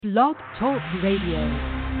Blog Talk Radio.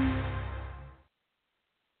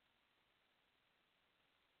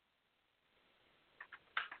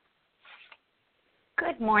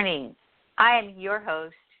 Good morning. I am your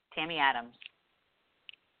host, Tammy Adams.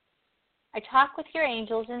 I talk with your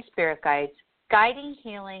angels and spirit guides, guiding,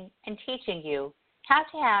 healing, and teaching you how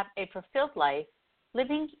to have a fulfilled life,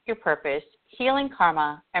 living your purpose, healing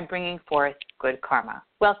karma, and bringing forth good karma.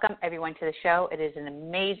 Welcome, everyone, to the show. It is an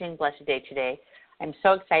amazing, blessed day today. I'm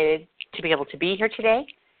so excited to be able to be here today.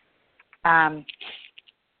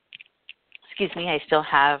 Excuse me, I still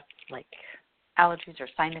have, allergies or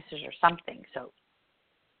sinuses or something, so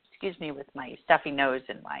excuse me with my stuffy nose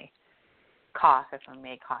and my cough if I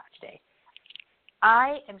may cough today.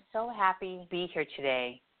 I am so happy to be here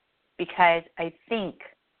today because I think,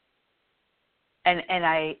 and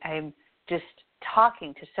I'm just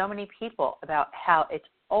talking to so many people about how it's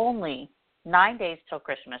only 9 days till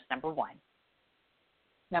Christmas, number one.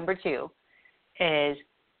 Number two is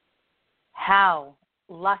how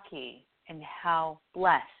lucky and how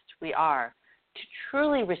blessed we are to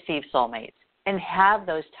truly receive soulmates and have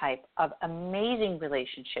those type of amazing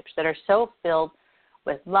relationships that are so filled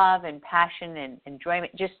with love and passion and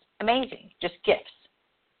enjoyment, just amazing, just gifts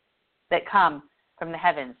that come from the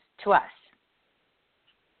heavens to us.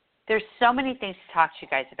 There's so many things to talk to you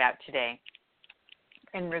guys about today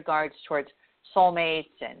in regards towards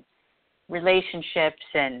soulmates and relationships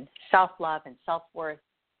and self-love and self-worth.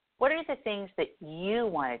 What are the things that you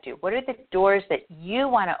want to do? What are the doors that you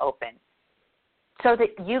want to open so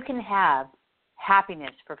that you can have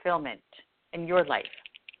happiness, fulfillment in your life?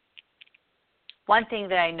 One thing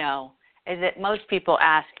that I know is that most people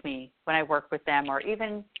ask me when I work with them, or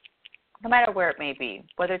even no matter where it may be,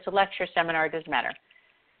 whether it's a lecture, seminar, it doesn't matter.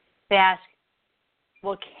 They ask,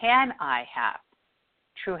 well, can I have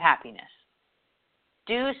true happiness?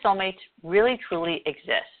 Do soulmates really, truly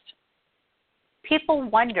exist? People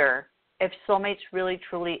wonder if soulmates really,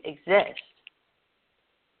 truly exist.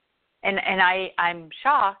 And I'm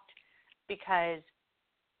shocked because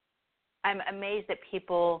I'm amazed that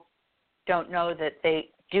people don't know that they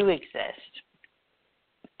do exist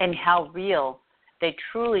and how real they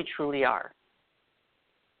truly, truly are.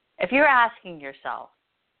 If you're asking yourself,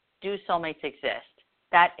 do soulmates exist?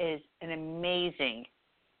 That is an amazing,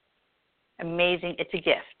 it's a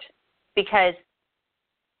gift because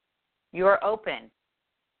you're open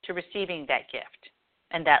to receiving that gift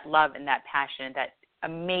and that love and that passion and that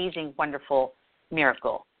amazing, wonderful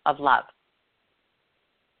miracle of love.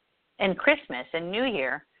 And Christmas and New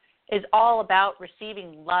Year is all about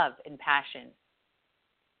receiving love and passion.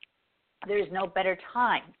 There is no better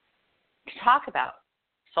time to talk about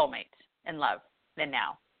soulmates and love than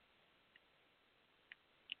now.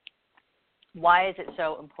 Why is it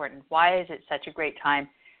so important? Why is it such a great time?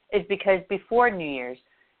 Is because before New Year's,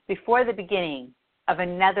 before the beginning of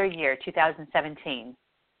another year, 2017,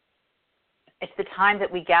 it's the time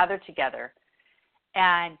that we gather together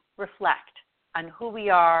and reflect on who we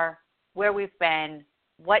are, where we've been,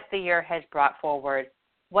 what the year has brought forward,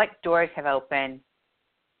 what doors have opened,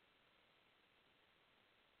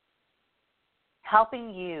 helping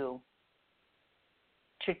you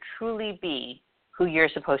to truly be who you're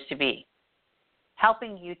supposed to be,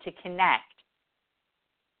 helping you to connect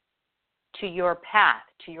to your path,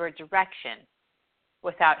 to your direction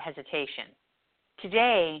without hesitation.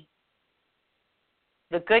 Today,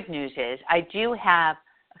 the good news is I do have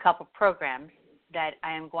a couple programs that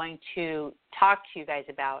I am going to talk to you guys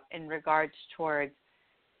about in regards towards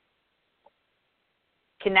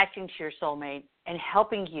connecting to your soulmate and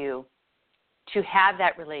helping you to have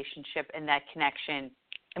that relationship and that connection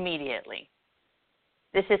immediately.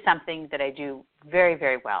 This is something that I do very,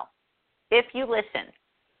 very well. If you listen,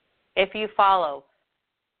 if you follow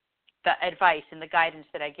the advice and the guidance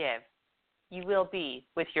that I give, you will be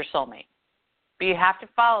with your soulmate. But you have to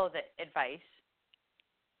follow the advice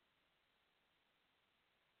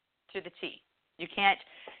to the T. You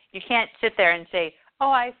can't sit there and say,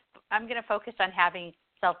 oh, I'm going to focus on having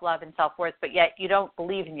self-love and self-worth, but yet you don't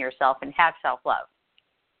believe in yourself and have self-love.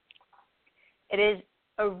 It is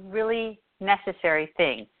a really necessary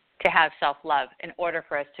thing to have self-love in order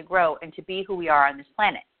for us to grow and to be who we are on this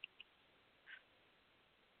planet.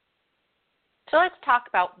 So let's talk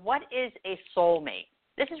about what is a soulmate.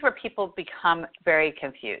 This is where people become very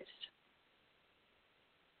confused.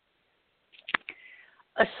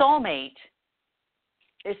 A soulmate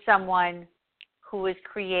is someone who is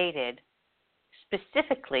created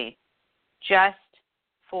specifically just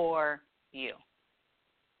for you.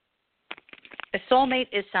 A soulmate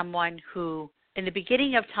is someone who, in the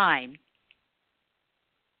beginning of time,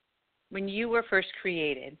 when you were first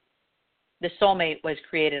created, the soulmate was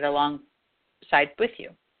created alongside with you.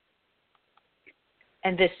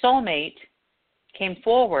 And this soulmate came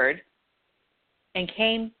forward and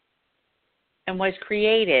was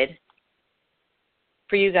created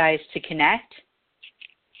for you guys to connect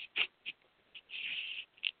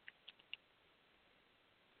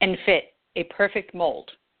and fit a perfect mold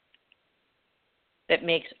that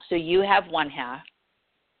makes, so you have one half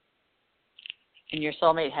and your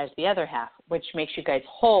soulmate has the other half, which makes you guys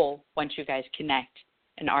whole once you guys connect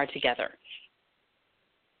and are together.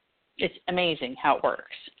 It's amazing how it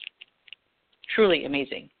works. Truly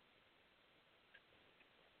amazing.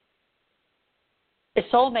 A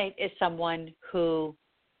soulmate is someone who,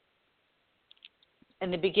 in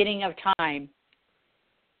the beginning of time,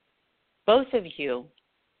 both of you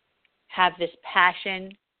have this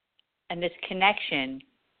passion and this connection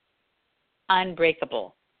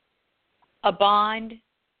unbreakable. A bond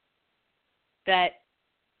that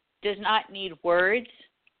does not need words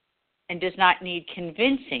and does not need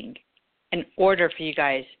convincing in order for you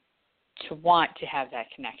guys to want to have that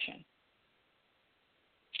connection.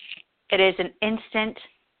 It is an instant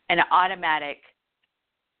and automatic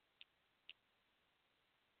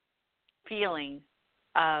feeling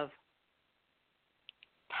of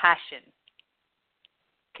passion,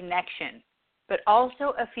 connection, but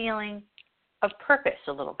also a feeling of purpose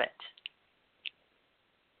a little bit.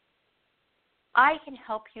 I can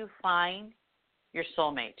help you find your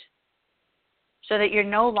soulmate so that you're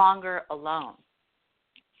no longer alone.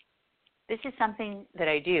 This is something that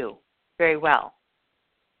I do very well.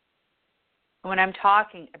 When I'm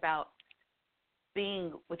talking about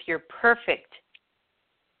being with your perfect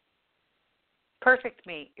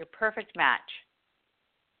mate, your perfect match,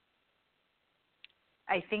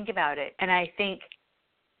 I think about it and I think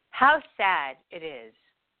how sad it is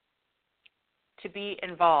to be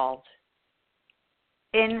involved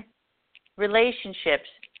in relationships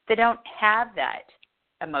that don't have that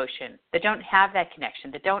emotion, that don't have that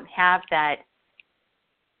connection, that don't have that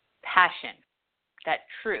passion, that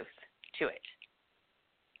truth to it.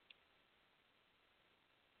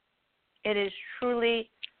 It is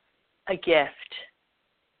truly a gift,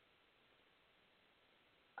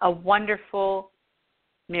 a wonderful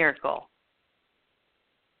miracle.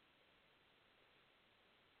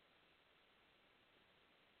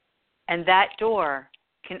 And that door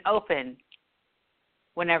can open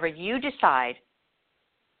whenever you decide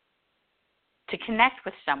to connect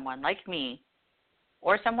with someone like me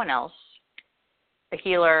or someone else, a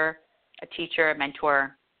healer, a teacher, a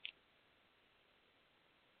mentor,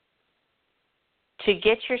 to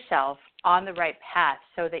get yourself on the right path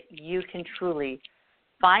so that you can truly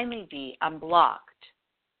finally be unblocked.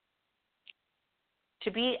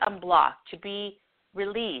 To be unblocked, to be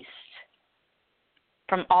released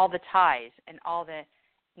from all the ties and all the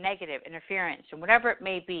negative interference and whatever it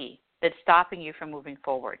may be that's stopping you from moving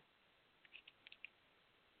forward.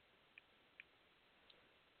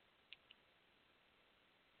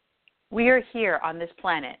 We are here on this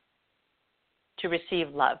planet to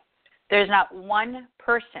receive love. There's not one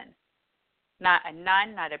person, not a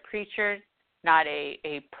nun, not a preacher, not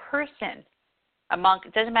a person, a monk,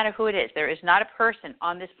 it doesn't matter who it is. There is not a person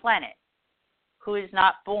on this planet who is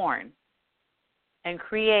not born and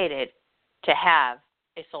created to have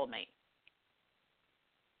a soulmate.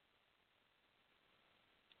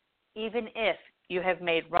 Even if you have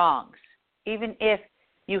made wrongs, even if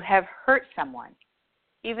you have hurt someone,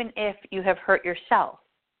 even if you have hurt yourself,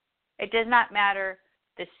 it does not matter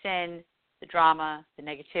the sin, the drama, the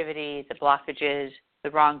negativity, the blockages, the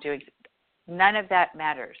wrongdoing. None of that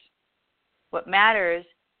matters. What matters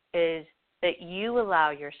is that you allow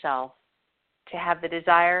yourself to have the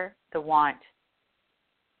desire, the want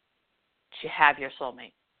to have your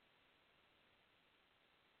soulmate.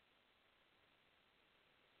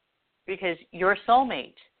 Because your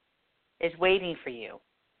soulmate is waiting for you.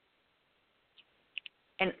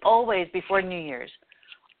 And always before New Year's,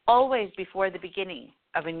 always before the beginning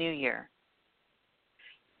of a new year,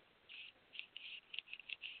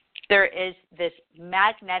 there is this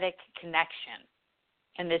magnetic connection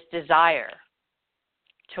and this desire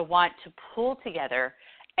to want to pull together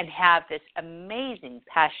and have this amazing,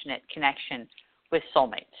 passionate connection with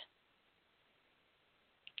soulmates.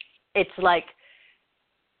 It's like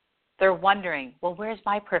they're wondering, well, where's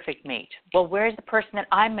my perfect mate? Well, where's the person that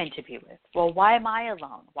I'm meant to be with? Well, why am I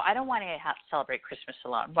alone? Well, I don't want to celebrate Christmas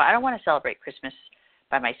alone. Well, I don't want to celebrate Christmas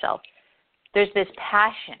by myself. There's this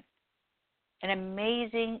passion, an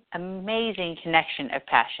amazing, amazing connection of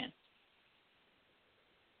passion.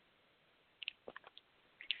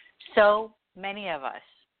 So many of us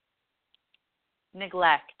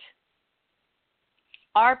neglect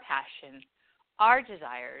our passion our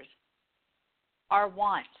desires, our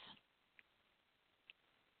wants,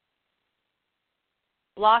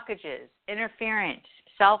 blockages, interference,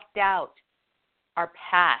 self-doubt, our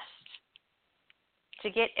past to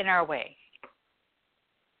get in our way.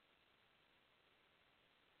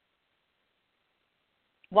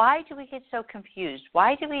 Why do we get so confused?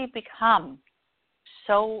 Why do we become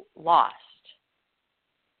so lost?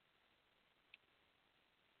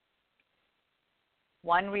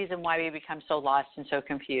 One reason why we become so lost and so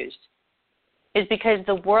confused is because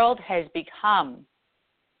the world has become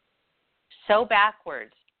so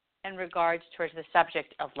backwards in regards towards the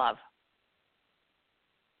subject of love.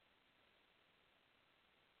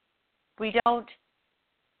 We don't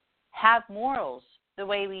have morals the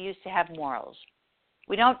way we used to have morals.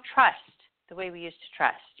 We don't trust the way we used to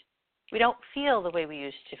trust. We don't feel the way we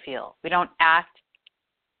used to feel. We don't act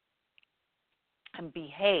and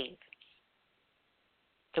behave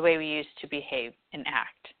the way we used to behave and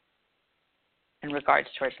act in regards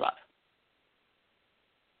towards love.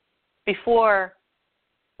 Before,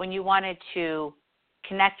 when you wanted to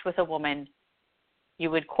connect with a woman, you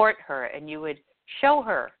would court her and you would show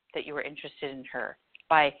her that you were interested in her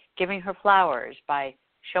by giving her flowers, by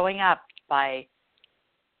showing up, by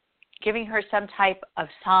giving her some type of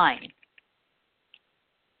sign,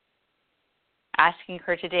 asking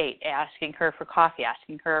her to date, asking her for coffee,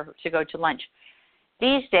 asking her to go to lunch.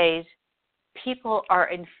 These days, people are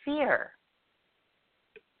in fear.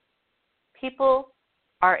 People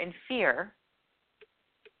are in fear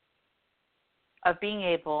of being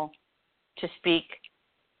able to speak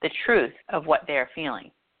the truth of what they're feeling.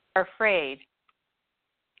 They're afraid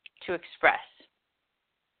to express.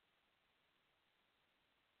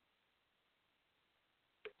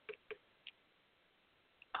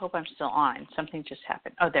 I hope I'm still on. Something just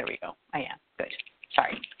happened. Oh, there we go. I am. Good.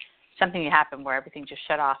 Sorry. Something happened where everything just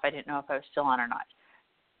shut off. I didn't know if I was still on or not.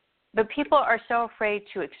 But people are so afraid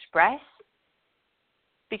to express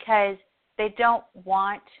because they don't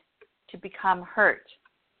want to become hurt.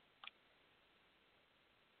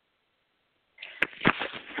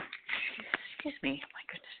 Excuse me. My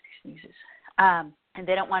goodness, these sneezes. And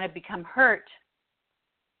they don't want to become hurt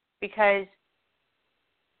because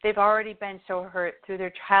they've already been so hurt through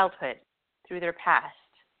their childhood, through their past.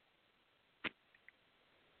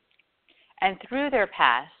 And through their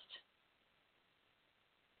past,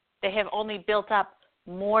 they have only built up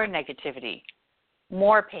more negativity,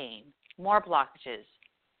 more pain, more blockages.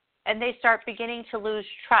 And they start beginning to lose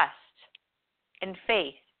trust and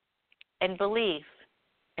faith and belief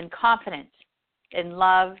and confidence in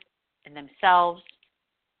love and themselves.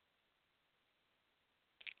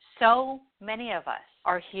 So many of us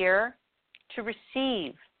are here to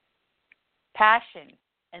receive passion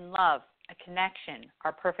and love, a connection,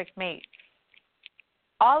 our perfect mate.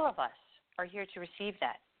 All of us are here to receive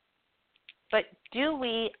that. But do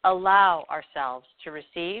we allow ourselves to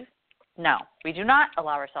receive? No, we do not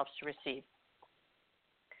allow ourselves to receive.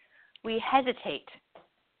 We hesitate.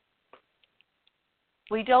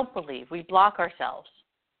 We don't believe. We block ourselves.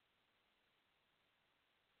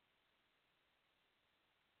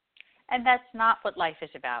 And that's not what life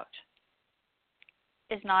is about.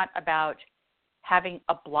 It's not about having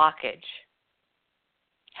a blockage,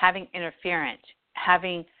 having interference,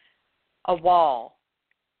 having a wall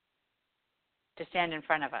to stand in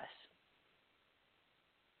front of us.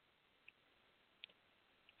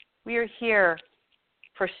 We are here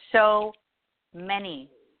for so many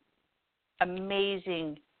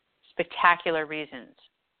amazing, spectacular reasons.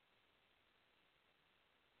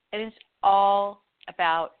 It is all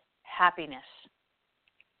about happiness,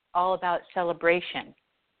 all about celebration.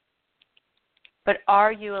 But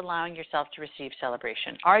are you allowing yourself to receive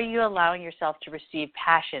celebration? Are you allowing yourself to receive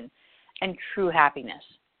passion and true happiness?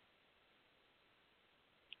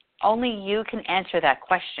 Only you can answer that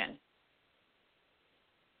question.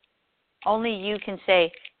 Only you can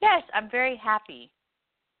say, yes, I'm very happy.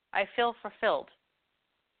 I feel fulfilled.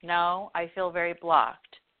 No, I feel very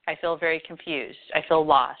blocked. I feel very confused. I feel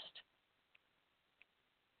lost.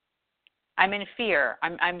 I'm in fear.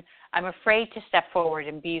 I'm afraid to step forward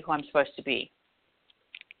and be who I'm supposed to be.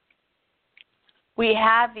 We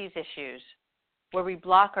have these issues where we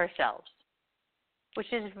block ourselves,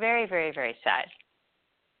 which is very, very, very sad,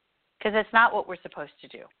 because that's not what we're supposed to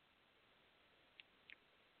do.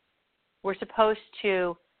 We're supposed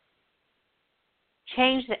to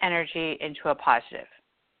change the energy into a positive.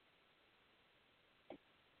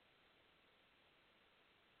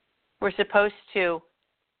 We're supposed to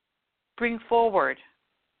bring forward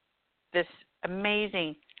this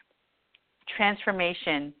amazing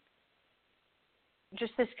transformation,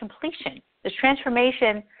 just this completion, this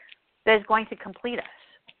transformation that is going to complete us.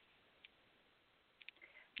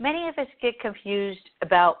 Many of us get confused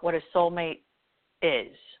about what a soulmate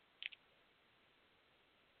is.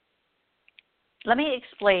 Let me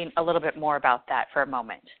explain a little bit more about that for a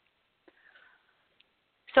moment.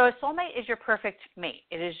 So a soulmate is your perfect mate.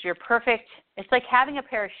 It is your perfect, it's like having a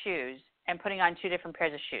pair of shoes and putting on two different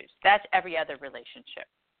pairs of shoes. That's every other relationship.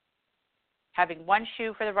 Having one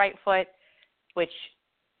shoe for the right foot, which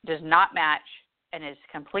does not match and is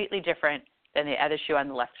completely different than the other shoe on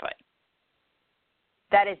the left foot.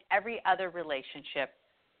 That is every other relationship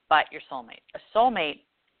but your soulmate. A soulmate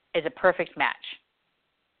is a perfect match.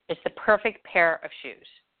 It's the perfect pair of shoes.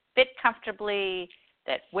 Fit comfortably,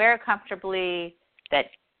 that wear comfortably, that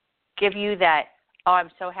give you that, oh,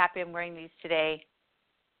 I'm so happy I'm wearing these today.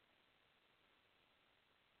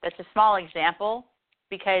 That's a small example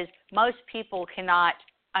because most people cannot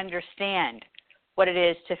understand what it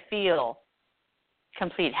is to feel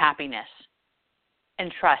complete happiness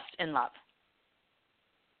and trust and love.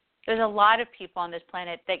 There's a lot of people on this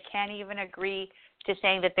planet that can't even agree to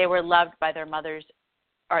saying that they were loved by their mothers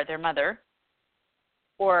or their mother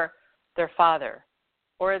or their father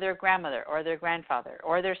or their grandmother or their grandfather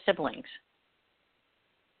or their siblings.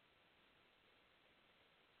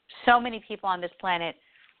 So many people on this planet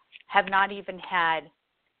have not even had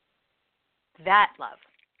that love.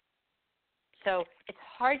 So it's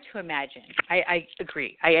hard to imagine. I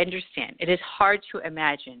agree. I understand. It is hard to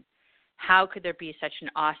imagine how could there be such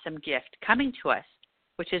an awesome gift coming to us,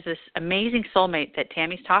 which is this amazing soulmate that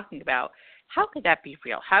Tammy's talking about. How could that be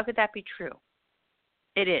real? How could that be true?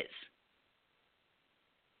 It is.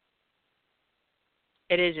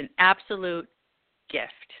 It is an absolute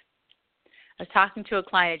gift. I was talking to a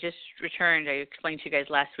client I just returned. I explained to you guys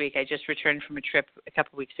last week. I just returned from a trip a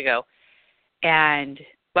couple of weeks ago. And,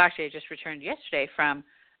 well, actually, I just returned yesterday from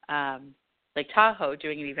Lake Tahoe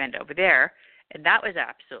doing an event over there. And that was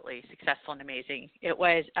absolutely successful and amazing. It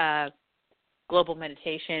was global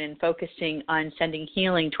meditation and focusing on sending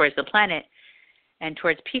healing towards the planet and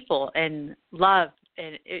towards people and love.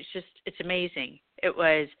 And it's amazing. It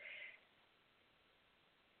was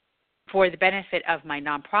for the benefit of my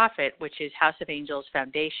nonprofit, which is House of Angels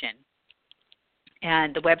Foundation.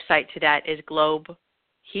 And the website to that is Globe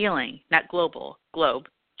Healing, not Global, Globe,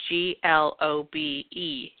 GLOBE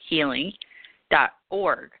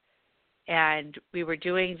healing.org. And we were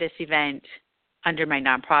doing this event under my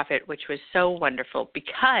nonprofit, which was so wonderful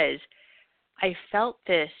because I felt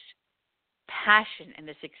this passion and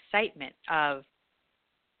this excitement of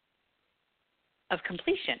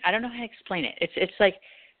completion. I don't know how to explain it. It's like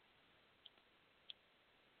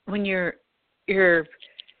when you're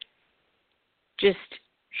just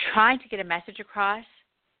trying to get a message across,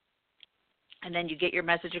 and then you get your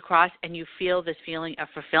message across and you feel this feeling of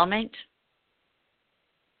fulfillment,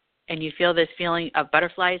 and you feel this feeling of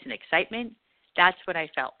butterflies and excitement. That's what I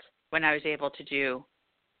felt when I was able to do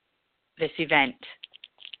this event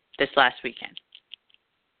this last weekend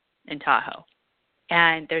in Tahoe.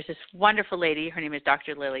 And there's this wonderful lady, her name is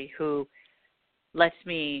Dr. Lily, who lets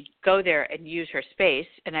me go there and use her space,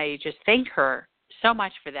 and I just thank her so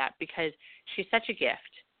much for that because she's such a gift.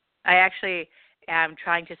 I actually am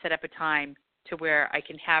trying to set up a time to where I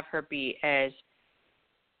can have her be as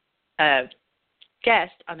a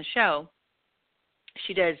guest on the show.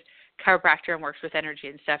 She does chiropractor and works with energy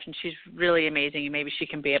and stuff, and she's really amazing, and maybe she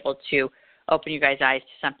can be able to open you guys' eyes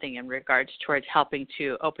to something in regards towards helping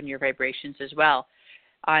to open your vibrations as well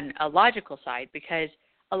on a logical side, because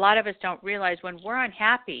a lot of us don't realize when we're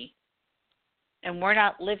unhappy and we're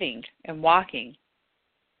not living and walking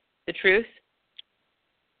the truth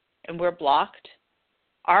and we're blocked,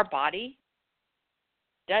 our body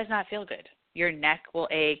does not feel good. Your neck will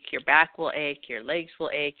ache, your back will ache, your legs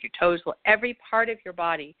will ache, your toes will, every part of your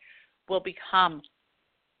body will become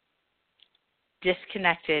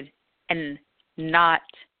disconnected and not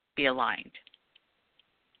be aligned.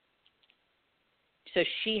 So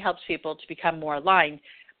she helps people to become more aligned.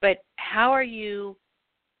 But how are you,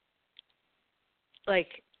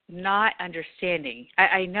 not understanding?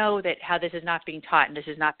 I know that how this is not being taught and this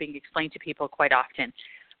is not being explained to people quite often.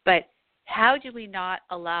 But how do we not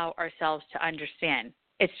allow ourselves to understand?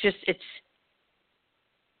 It's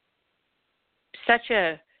such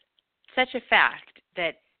a fact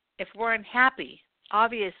that if we're unhappy,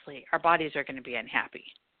 obviously our bodies are going to be unhappy.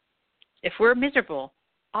 If we're miserable,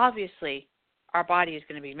 obviously our body is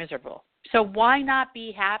going to be miserable. So why not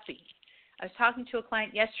be happy? I was talking to a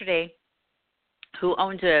client yesterday who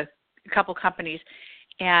owns a couple companies,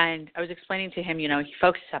 and I was explaining to him, he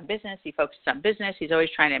focuses on business. He's always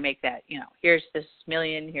trying to make that, here's this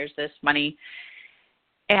million, here's this money.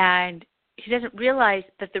 And he doesn't realize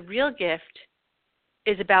that the real gift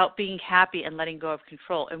is about being happy and letting go of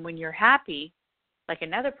control. And when you're happy, like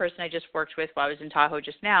another person I just worked with while I was in Tahoe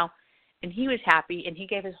just now, and he was happy and he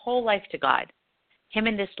gave his whole life to God. Him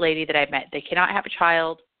and this lady that I met, they cannot have a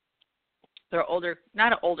child. They're older,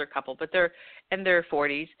 not an older couple, but they're in their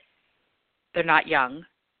 40s. They're not young.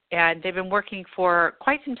 And they've been working for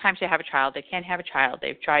quite some time to have a child. They can't have a child.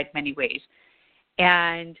 They've tried many ways.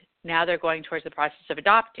 And now they're going towards the process of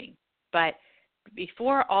adopting. But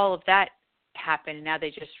before all of that happened, and now they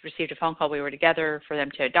just received a phone call. We were together for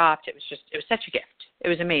them to adopt. It was such a gift. It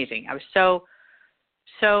was amazing. I was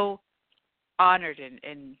so honored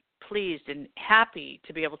and pleased and happy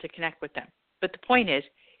to be able to connect with them. But the point is,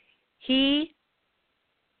 he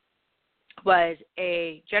was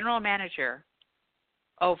a general manager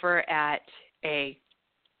over at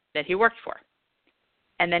that he worked for.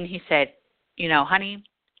 And then he said, honey,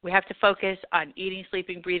 we have to focus on eating,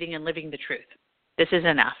 sleeping, breathing, and living the truth. This is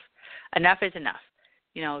enough. Enough is enough.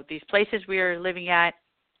 These places we are living at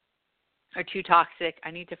are too toxic.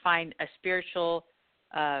 I need to find a spiritual,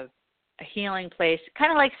 a healing place,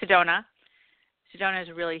 kind of like Sedona. Sedona is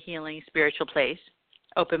a really healing, spiritual place,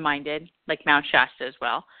 open-minded, like Mount Shasta as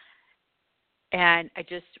well. And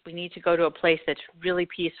we need to go to a place that's really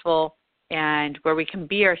peaceful and where we can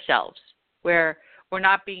be ourselves, where we're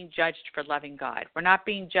not being judged for loving God. We're not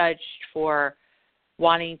being judged for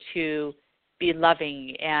wanting to be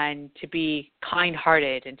loving and to be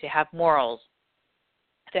kind-hearted and to have morals.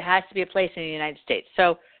 There has to be a place in the United States.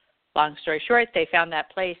 So, long story short, they found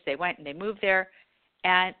that place. They went and they moved there,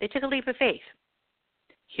 and they took a leap of faith.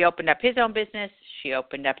 He opened up his own business. She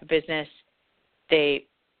opened up a business. They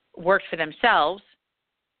worked for themselves,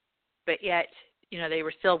 but yet, they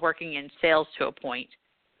were still working in sales to a point.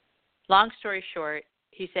 Long story short,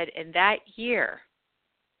 he said in that year,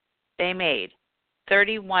 they made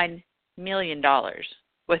 $31 million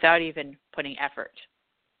without even putting effort.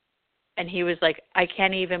 And he was like, I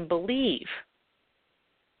can't even believe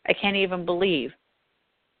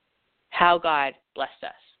how God blessed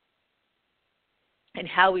us and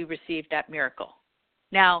how we received that miracle.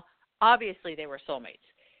 Now, obviously, they were soulmates.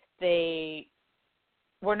 They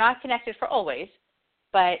were not connected for always,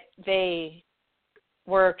 but they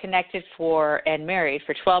were connected for and married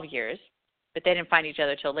for 12 years, but they didn't find each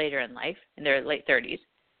other till later in life, in their late 30s.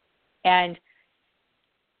 And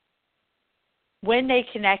when they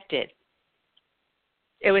connected,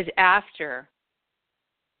 it was after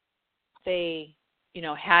they,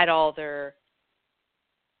 had all their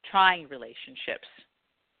trying relationships,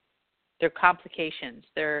 their complications,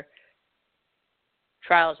 their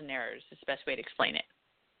trials and errors is the best way to explain it.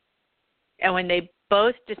 And when they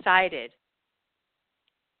both decided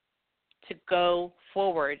to go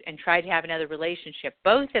forward and try to have another relationship,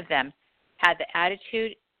 both of them had the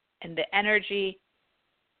attitude and the energy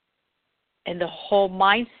and the whole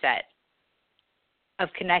mindset of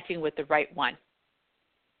connecting with the right one.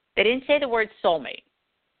 They didn't say the word soulmate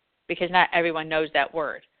because not everyone knows that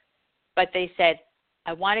word. But they said,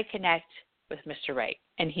 I want to connect with Mr. Right.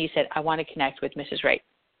 And he said, I want to connect with Mrs. Right.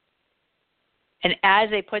 And as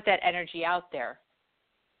they put that energy out there,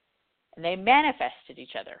 and they manifested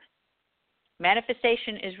each other.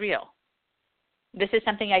 Manifestation is real. This is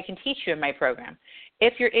something I can teach you in my program.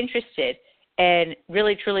 If you're interested in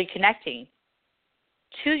really, truly connecting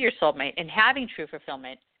to your soulmate and having true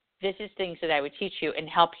fulfillment, this is things that I would teach you and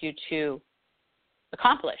help you to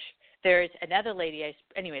accomplish. There's another lady,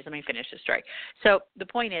 anyways, let me finish the story. So the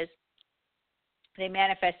point is, they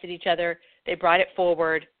manifested each other, they brought it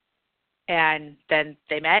forward, and then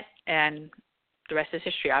they met, and the rest is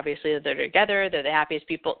history. Obviously, they're together, they're the happiest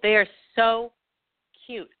people. They are so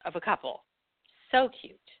cute of a couple. So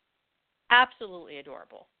cute. Absolutely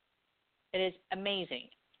adorable. It is amazing,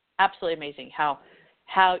 absolutely amazing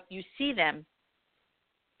how you see them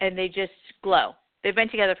and they just glow. They've been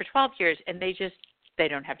together for 12 years and they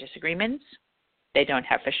don't have disagreements. They don't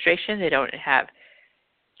have frustration. They don't have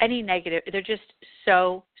any negative. They're just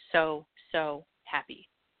so, so, so happy.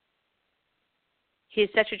 He is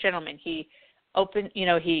such a gentleman. He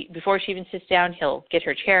before she even sits down, he'll get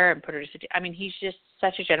her chair and put her to sit down. I mean, he's just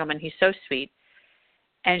such a gentleman. He's so sweet.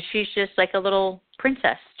 And she's just like a little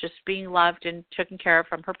princess, just being loved and taken care of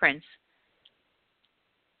from her prince.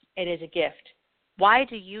 It is a gift. Why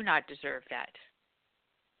do you not deserve that?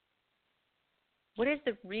 What is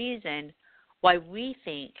the reason why we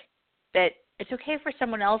think that it's okay for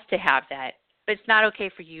someone else to have that, but it's not okay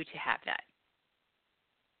for you to have that?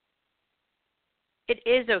 It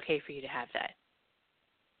is okay for you to have that.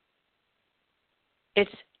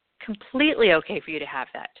 It's completely okay for you to have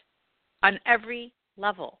that on every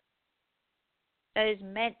level. that is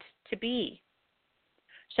meant to be.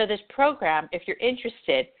 So this program, if you're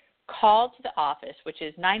interested, call to the office, which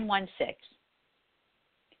is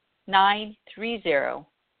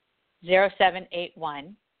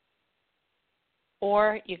 916-930-0781,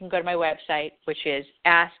 or you can go to my website, which is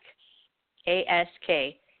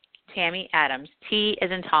Tammy Adams, T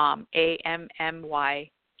as in Tom,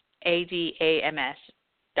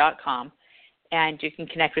 AMMYADAMS.com, and you can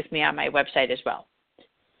connect with me on my website as well.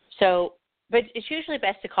 So, but it's usually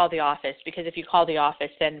best to call the office, because if you call the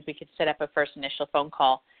office, then we could set up a first initial phone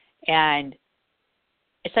call, and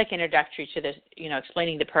it's like introductory to this,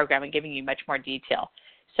 explaining the program and giving you much more detail.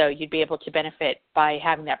 So you'd be able to benefit by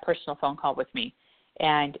having that personal phone call with me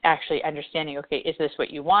and actually understanding, okay, is this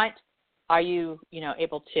what you want? Are you,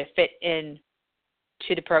 able to fit in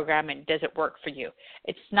to the program, and does it work for you?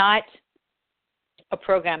 It's not a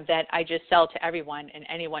program that I just sell to everyone and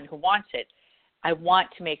anyone who wants it. I want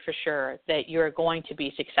to make for sure that you're going to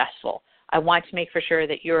be successful. I want to make for sure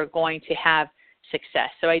that you're going to have success.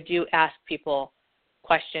 So I do ask people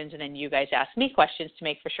questions, and then you guys ask me questions to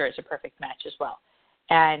make for sure it's a perfect match as well.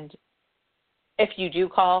 And if you do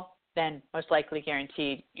call, then most likely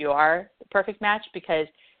guaranteed you are the perfect match, because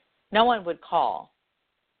no one would call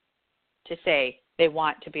to say they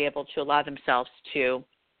want to be able to allow themselves to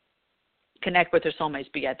connect with their soulmates,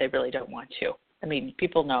 but yet they really don't want to. I mean,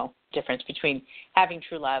 people know the difference between having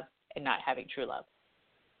true love and not having true love.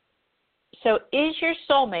 So is your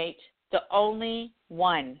soulmate the only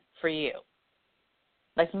one for you?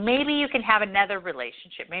 Like, maybe you can have another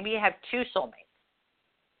relationship. Maybe you have two soulmates.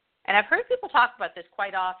 And I've heard people talk about this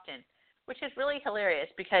quite often, which is really hilarious,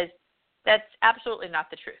 because that's absolutely not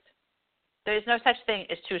the truth. There is no such thing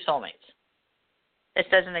as two soulmates. This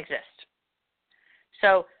doesn't exist.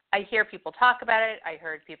 So I hear people talk about it. I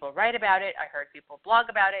heard people write about it. I heard people blog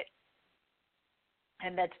about it.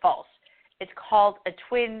 And that's false. It's called a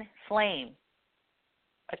twin flame.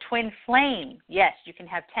 A twin flame, yes, you can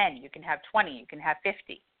have 10, you can have 20, you can have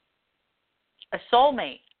 50. A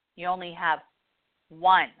soulmate, you only have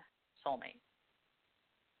one soulmate.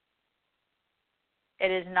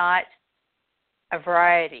 It is not a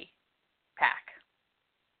variety pack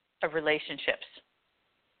of relationships.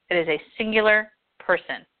 It is a singular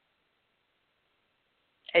person,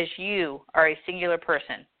 as you are a singular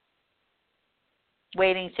person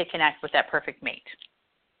waiting to connect with that perfect mate.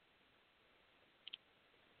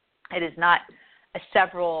 It is not a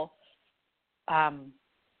several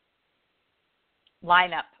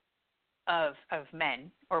lineup of men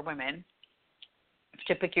or women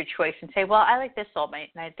to pick your choice and say, well, I like this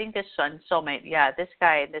soulmate, and I think this one's soulmate, yeah, this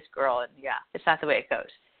guy and this girl, and yeah, it's not the way it goes.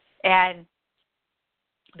 And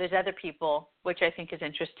there's other people, which I think is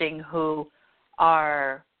interesting, who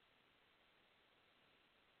are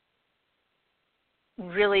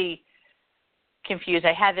really confused.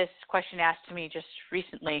 I had this question asked to me just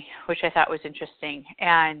recently, which I thought was interesting,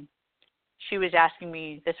 and she was asking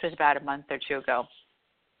me, this was about a month or two ago,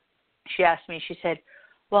 she asked me, she said,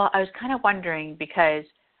 well, I was kind of wondering, because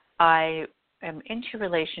I am into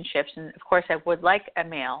relationships, and of course I would like a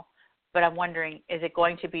male, but I'm wondering, is it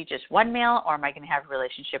going to be just one male, or am I going to have a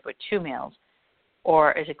relationship with two males,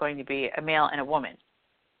 or is it going to be a male and a woman?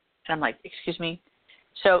 And I'm like, excuse me?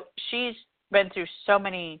 So she's been through so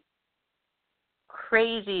many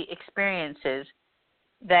crazy experiences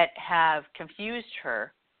that have confused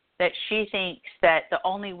her, that she thinks that the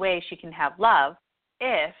only way she can have love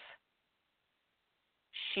if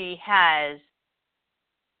she has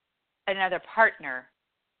another partner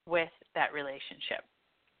with that relationship.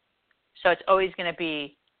 So it's always going to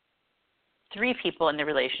be 3 people in the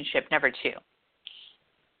relationship, never 2.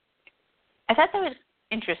 I thought that was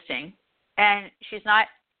interesting, and she's not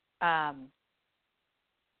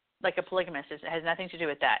like a polygamist. It has nothing to do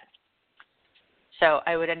with that. So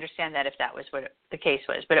I would understand that if that was what the case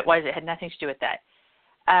was, but it had nothing to do with that.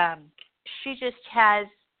 She just has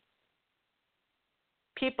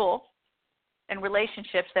people and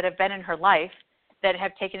relationships that have been in her life that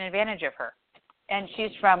have taken advantage of her. And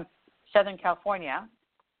she's from Southern California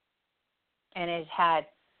and has had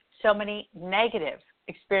so many negative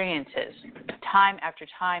experiences, time after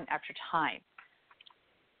time after time.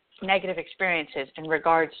 Negative experiences in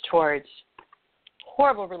regards towards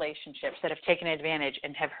horrible relationships that have taken advantage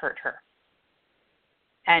and have hurt her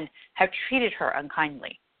and have treated her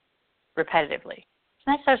unkindly, repetitively. Isn't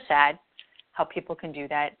that so sad, how people can do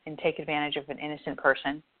that and take advantage of an innocent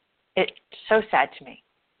person? It's so sad to me.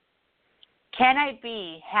 Can I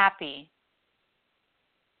be happy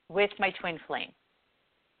with my twin flame?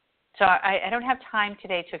 So I don't have time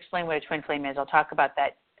today to explain what a twin flame is. I'll talk about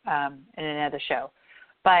that in another show.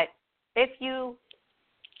 But if you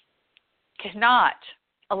cannot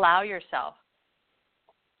allow yourself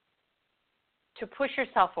to push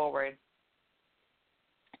yourself forward,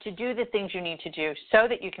 to do the things you need to do so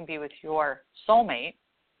that you can be with your soulmate,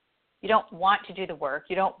 you don't want to do the work,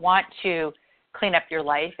 you don't want to clean up your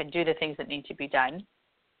life and do the things that need to be done,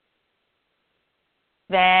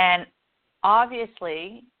 then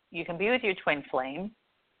obviously you can be with your twin flame,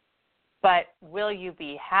 but will you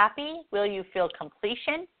be happy? Will you feel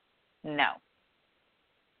completion? No.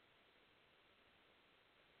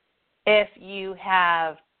 If you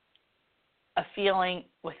have a feeling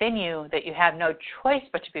within you that you have no choice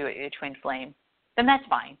but to be with your twin flame, then that's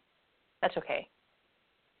fine. That's okay.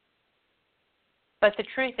 But the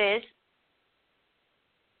truth is,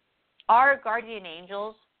 our guardian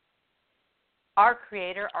angels, our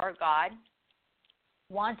Creator, our God,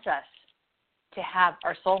 wants us to have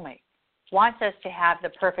our soulmate, wants us to have the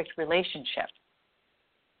perfect relationship.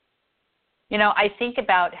 You know, I think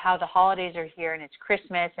about how the holidays are here and it's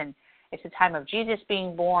Christmas and it's the time of Jesus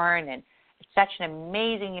being born, and it's such an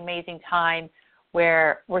amazing, amazing time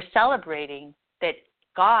where we're celebrating that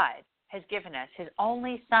God has given us His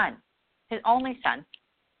only Son,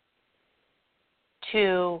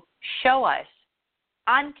 to show us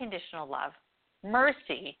unconditional love,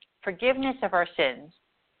 mercy, forgiveness of our sins,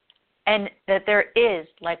 and that there is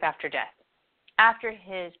life after death. After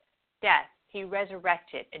His death, He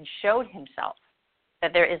resurrected and showed Himself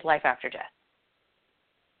that there is life after death.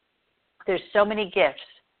 There's so many gifts.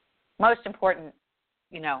 Most important,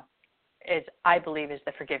 I believe, is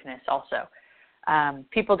the forgiveness also.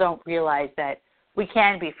 People don't realize that we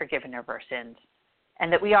can be forgiven of our sins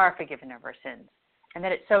and that we are forgiven of our sins, and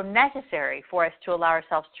that it's so necessary for us to allow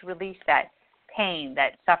ourselves to release that pain,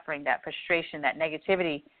 that suffering, that frustration, that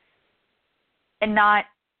negativity, and not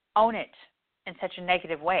own it in such a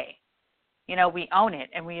negative way. You know, we own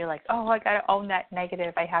it, and we're like, oh, I got to own that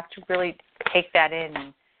negative. I have to really take that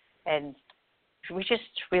in, and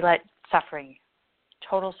we let suffering,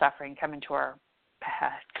 total suffering, come into our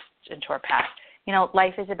path. You know,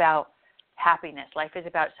 life is about happiness. Life is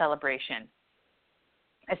about celebration.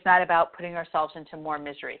 It's not about putting ourselves into more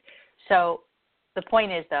misery. So the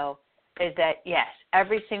point is, though, is that, yes,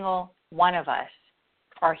 every single one of us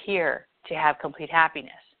are here to have complete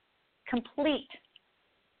happiness. Complete,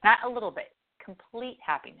 not a little bit, complete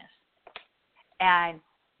happiness. And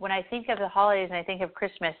when I think of the holidays and I think of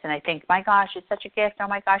Christmas and I think, my gosh, it's such a gift. Oh,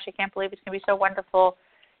 my gosh, I can't believe it's going to be so wonderful.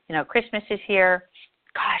 You know, Christmas is here.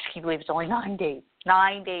 Gosh, I can't believe it's only 9 days.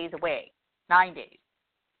 9 days away. 9 days.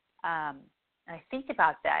 And I think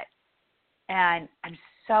about that, and I'm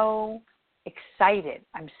so excited.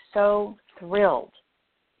 I'm so thrilled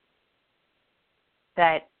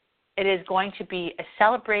that it is going to be a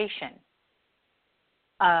celebration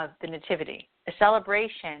of the Nativity, a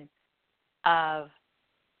celebration of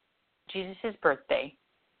Jesus' birthday.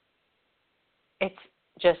 It's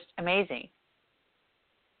just amazing.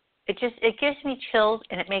 It gives me chills,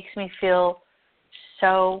 and it makes me feel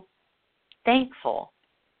so thankful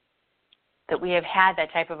that we have had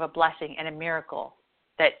that type of a blessing and a miracle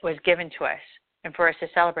that was given to us and for us to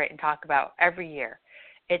celebrate and talk about every year.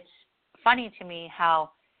 It's funny to me how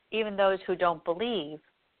even those who don't believe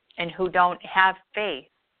and who don't have faith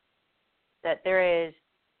that there is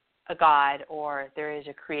a God or there is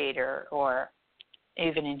a Creator or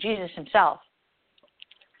even in Jesus Himself,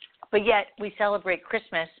 but yet we celebrate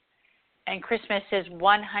Christmas, and Christmas is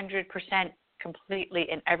 100% completely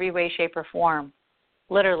in every way, shape, or form,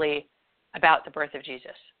 literally, about the birth of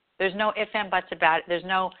Jesus. There's no ifs and buts about it.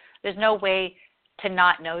 There's no way to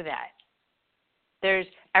not know that. There's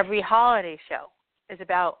every holiday show is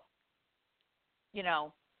about,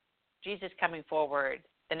 Jesus coming forward,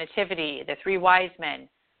 the Nativity, the three wise men.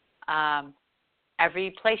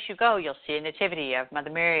 Every place you go, you'll see a nativity of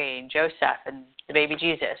Mother Mary and Joseph and the baby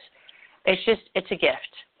Jesus. It's a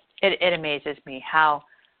gift. It amazes me how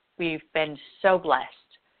we've been so blessed,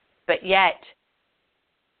 but yet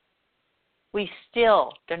we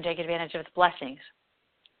still don't take advantage of the blessings.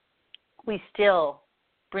 We still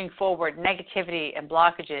bring forward negativity and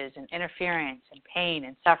blockages and interference and pain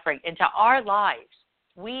and suffering into our lives.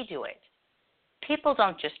 We do it. People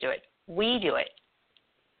don't just do it. We do it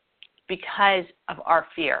because of our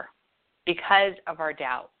fear, because of our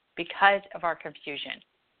doubt, because of our confusion.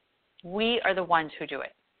 We are the ones who do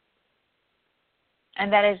it.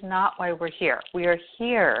 And that is not why we're here. We are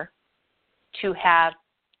here to have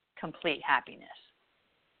complete happiness.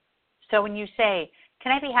 So when you say,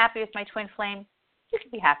 can I be happy with my twin flame? You can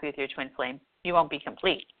be happy with your twin flame. You won't be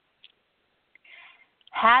complete.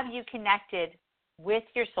 Have you connected with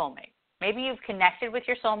your soulmate? Maybe you've connected with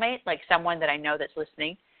your soulmate, like someone that I know that's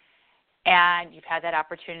listening, and you've had that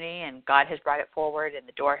opportunity and God has brought it forward and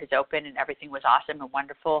the door has opened and everything was awesome and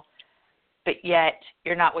wonderful, but yet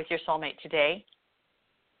you're not with your soulmate today,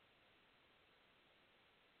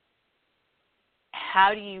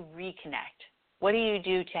 how do you reconnect? What do you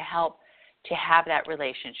do to help to have that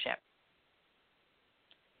relationship?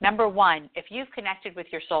 Number one, if you've connected with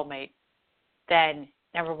your soulmate, then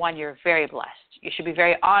number one, you're very blessed. You should be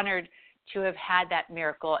very honored to have had that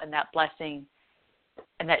miracle and that blessing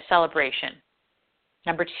and that celebration.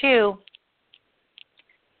 Number two,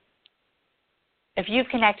 if you've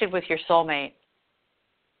connected with your soulmate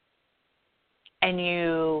and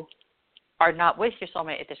you are not with your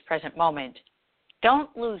soulmate at this present moment,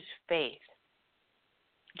 don't lose faith.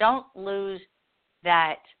 Don't lose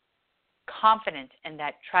that confidence and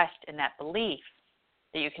that trust and that belief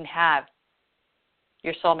that you can have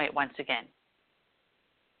your soulmate once again.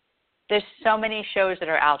 There's so many shows that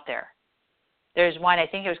are out there. There's one, I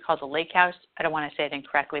think it was called The Lake House. I don't want to say it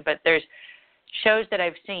incorrectly, but there's shows that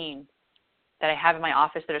I've seen that I have in my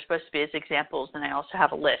office that are supposed to be as examples, and I also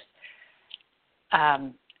have a list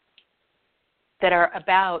that are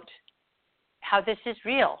about how this is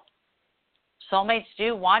real. Soulmates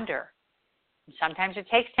do wander. Sometimes it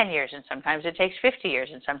takes 10 years, and sometimes it takes 50 years,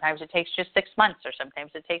 and sometimes it takes just 6 months, or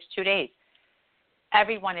sometimes it takes 2 days.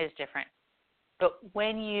 Everyone is different. But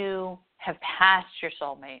when you have passed your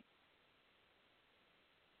soulmate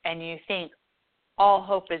and you think all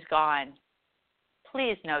hope is gone,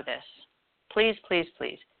 please know this. Please, please,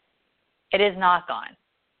 please. It is not gone.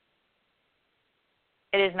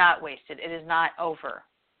 It is not wasted. It is not over.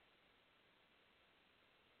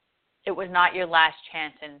 It was not your last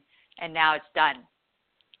chance, and now it's done.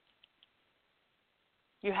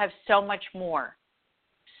 You have so much more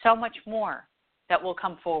that will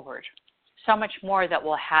come forward, so much more that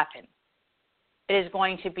will happen. It is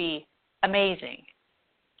going to be amazing,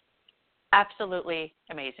 absolutely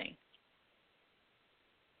amazing.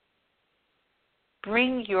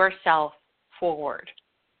 Bring yourself forward.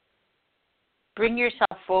 Bring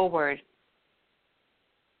yourself forward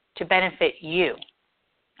to benefit you.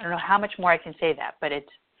 I don't know how much more I can say that, but it's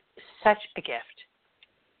such a gift.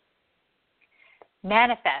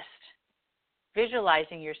 Manifest,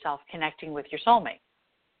 visualizing yourself connecting with your soulmate.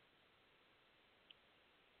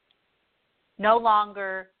 No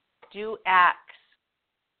longer do acts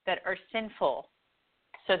that are sinful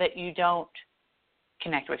so that you don't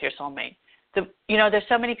connect with your soulmate. There's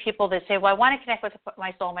so many people that say, well, I want to connect with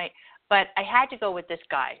my soulmate, but I had to go with this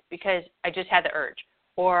guy because I just had the urge.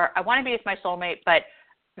 Or I want to be with my soulmate, but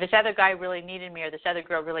this other guy really needed me, or this other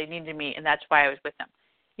girl really needed me, and that's why I was with them.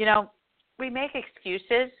 We make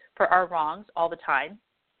excuses for our wrongs all the time.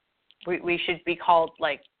 We should be called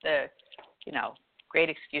like the, great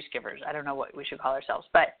excuse givers. I don't know what we should call ourselves,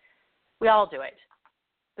 but we all do it.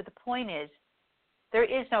 But the point is, there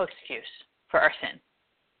is no excuse for our sin.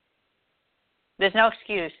 There's no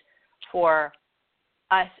excuse for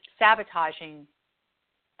us sabotaging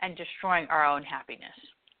and destroying our own happiness.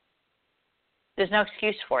 There's no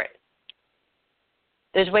excuse for it.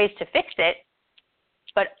 There's ways to fix it,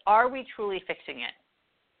 but are we truly fixing it?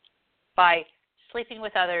 By sleeping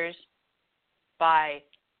with others, by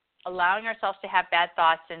allowing ourselves to have bad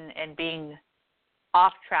thoughts and being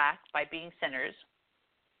off track by being sinners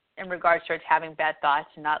in regards towards having bad thoughts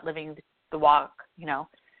and not living the walk,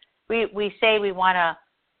 We say we want to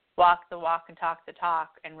walk the walk and talk the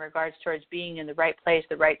talk in regards towards being in the right place,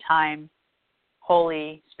 the right time,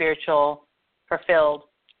 holy, spiritual, fulfilled,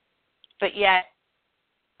 but yet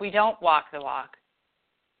we don't walk the walk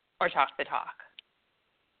or talk the talk.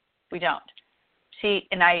 We don't. See,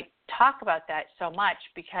 and I talk about that so much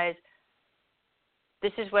because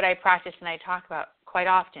this is what I practice and I talk about quite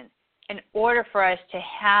often. In order for us to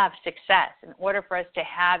have success, in order for us to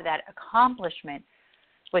have that accomplishment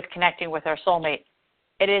with connecting with our soulmate,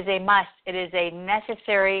 it is a must. It is a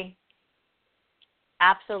necessary,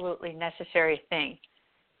 absolutely necessary thing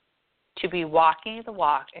to be walking the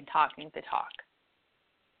walk and talking the talk.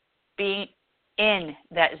 Being in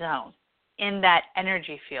that zone, in that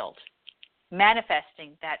energy field,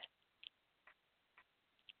 manifesting that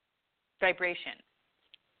vibration.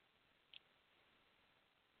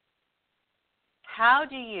 How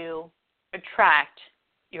do you attract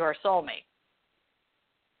your soulmate?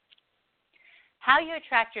 How you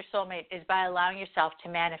attract your soulmate is by allowing yourself to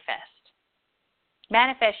manifest.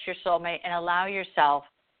 Manifest your soulmate and allow yourself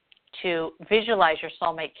to visualize your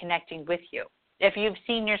soulmate connecting with you. If you've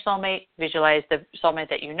seen your soulmate, visualize the soulmate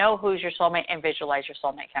that you know who's your soulmate and visualize your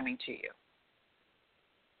soulmate coming to you.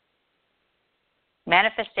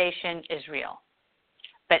 Manifestation is real.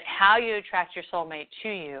 But how you attract your soulmate to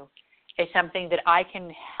you is something that I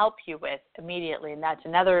can help you with immediately, and that's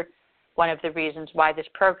another one of the reasons why this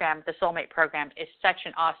program, the Soulmate program, is such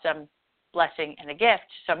an awesome blessing and a gift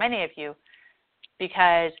to so many of you,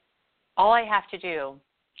 because all I have to do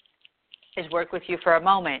is work with you for a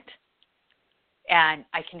moment, and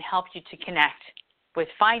I can help you to connect with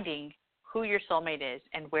finding who your soulmate is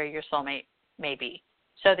and where your soulmate may be,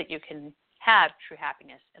 so that you can have true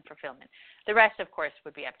happiness and fulfillment. The rest, of course,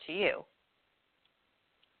 would be up to you.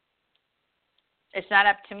 It's not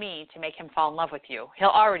up to me to make him fall in love with you. He'll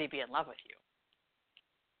already be in love with you.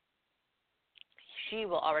 She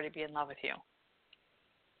will already be in love with you.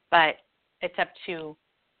 But it's up to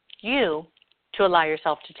you to allow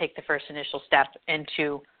yourself to take the first initial step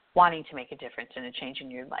into wanting to make a difference and a change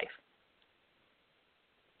in your life.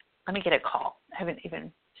 Let me get a call. I haven't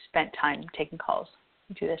even spent time taking calls.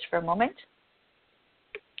 Let me do this for a moment.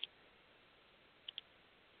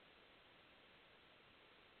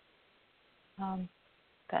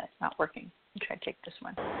 That's not working. I'll try to take this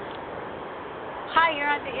one. Hi, you're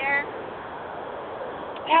on the air.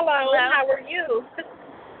 Hello. How are you?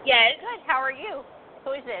 Yes. Good. How are you?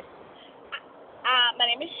 Who is this? My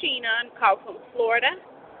name is Sheena. I'm calling from Florida.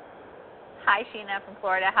 Hi, Sheena from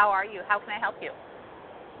Florida. How are you? How can I help you?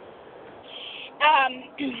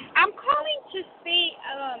 I'm calling to see,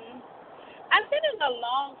 I've been in a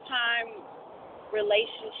long time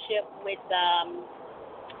relationship with the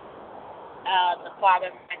father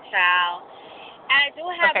of my child. And I do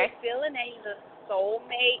have a feeling that he's a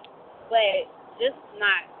soulmate, but just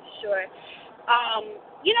not sure.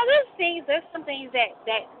 There's some things that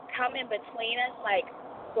come in between us. Like,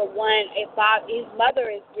 for one, his mother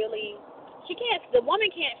is really, the woman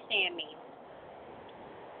can't stand me.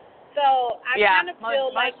 So I kind of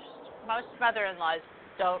feel like most mother-in-laws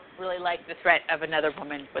don't really like the threat of another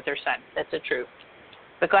woman with their son. That's the truth.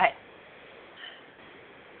 But go ahead.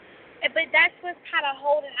 But that's what's kind of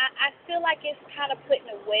holding. I feel like it's kind of putting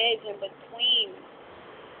a wedge in between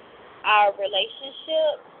our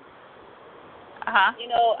relationship.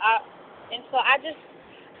 And so I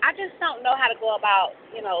just don't know how to go about,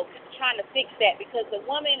 trying to fix that, because the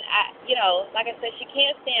woman, like I said, she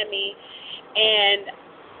can't stand me, and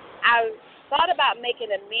I've thought about making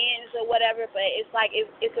amends or whatever, but it's like if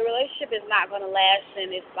the relationship is not going to last, then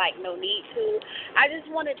it's like no need to. I just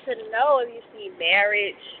wanted to know if you see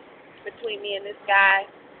marriage between me and this guy,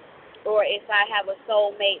 or if I have a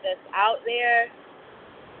soulmate that's out there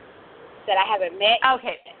that I haven't met.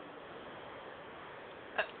 Okay.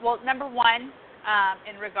 Well, number one,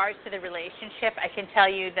 in regards to the relationship, I can tell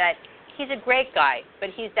you that he's a great guy, but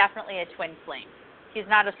he's definitely a twin flame. He's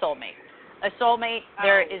not a soulmate. A soulmate,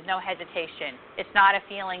 there is no hesitation. It's not a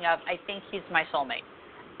feeling of, I think he's my soulmate.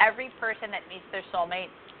 Every person that meets their soulmate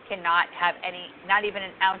cannot have not even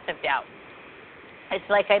an ounce of doubt. It's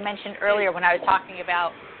like I mentioned earlier when I was talking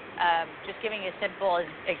about just giving a simple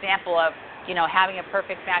example of, having a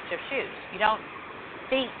perfect match of shoes. You don't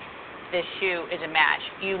think this shoe is a match.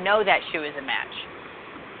 You know that shoe is a match,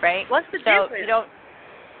 right? What's the difference?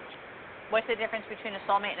 What's the difference between a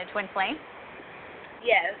soulmate and a twin flame?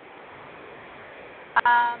 Yes.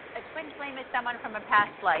 A twin flame is someone from a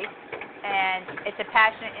past life, and it's a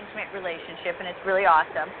passionate, intimate relationship, and it's really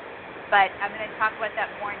awesome. But I'm going to talk about that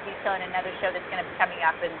more in detail in another show that's going to be coming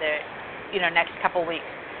up in the next couple weeks.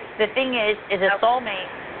 The thing is a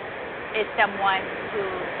soulmate is someone who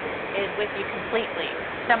is with you completely,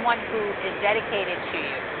 someone who is dedicated to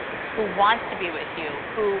you, who wants to be with you,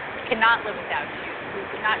 who cannot live without you, who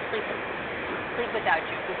cannot sleep without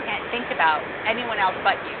you, who can't think about anyone else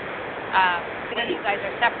but you. Because you guys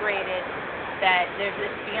are separated, that there's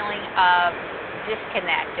this feeling of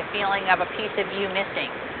disconnect, a feeling of a piece of you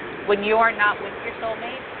missing. When you are not with your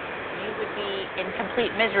soulmate, you would be in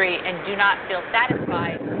complete misery and do not feel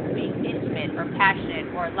satisfied being intimate or passionate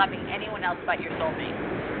or loving anyone else but your soulmate.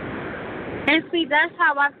 And see, that's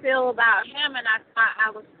how I feel about him, and I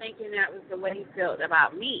was thinking that was the way he felt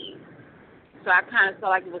about me. So I kind of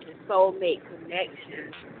felt like it was a soulmate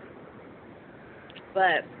connection.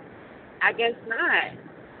 But I guess not.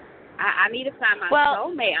 I need to find my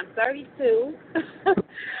soulmate. I'm 32.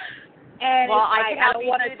 And I don't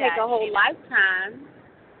want to take a whole lifetime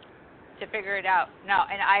to figure it out. No,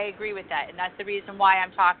 and I agree with that. And that's the reason why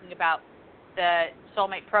I'm talking about the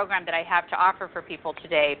Soulmate program that I have to offer for people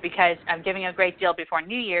today, because I'm giving a great deal before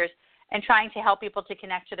New Year's and trying to help people to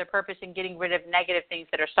connect to their purpose and getting rid of negative things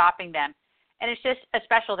that are stopping them. And it's just a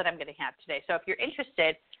special that I'm going to have today. So if you're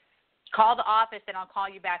interested, call the office and I'll call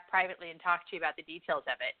you back privately and talk to you about the details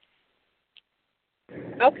of it.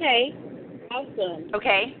 Okay. Awesome.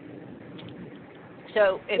 Okay.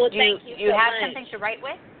 So if you have something to write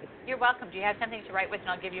with? You're welcome. Do you have something to write with, and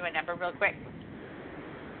I'll give you a number real quick?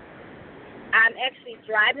 I'm actually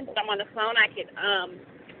driving, but I'm on the phone. I could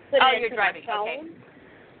put it into you're driving. my phone. Okay.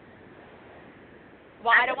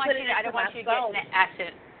 Well, I don't want you to get in an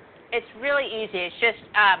accident. It's really easy. It's just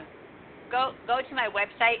go to my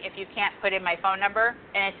website if you can't put in my phone number,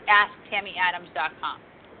 and it's asktammyadams.com.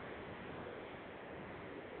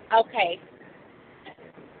 Okay.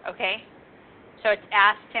 Okay? So it's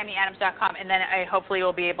asktammyadams.com, and then I hopefully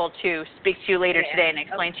will be able to speak to you later today and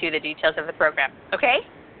explain to you the details of the program. Okay?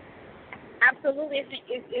 Absolutely.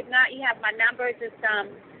 If not, you have my number. Just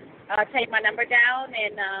take my number down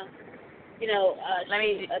and, a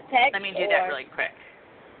text. Let me do that really quick.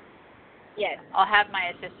 Yes. I'll have my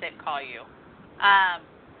assistant call you.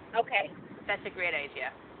 Okay. That's a great idea.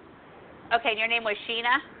 Okay, and your name was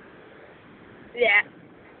Sheena? Yeah.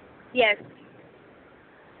 Yes.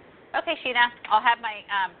 Okay, Sheena. I'll have my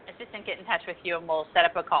assistant get in touch with you, and we'll set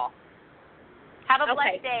up a call. Have a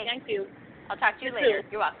blessed day. Thank you. I'll talk to you later.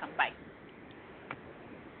 You're welcome. Bye.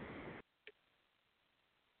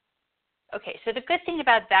 Okay, so the good thing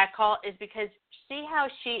about that call is because see how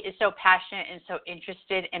she is so passionate and so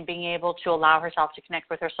interested in being able to allow herself to connect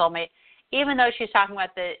with her soulmate, even though she's talking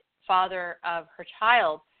about the father of her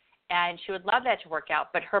child, and she would love that to work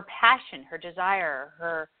out, but her passion, her desire,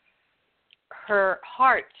 her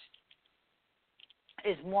heart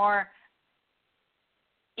is more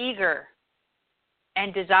eager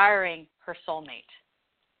and desiring her soulmate.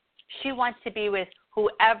 She wants to be with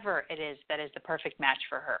whoever it is that is the perfect match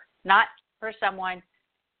for her, not for someone.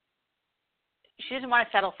 She doesn't want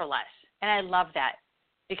to settle for less, and I love that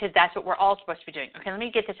because that's what we're all supposed to be doing. Okay, let me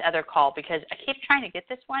get this other call because I keep trying to get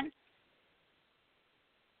this one.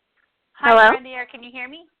 Hi, hello? you're in the air. Can you hear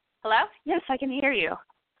me? Hello? Yes, I can hear you.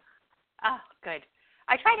 Oh, good.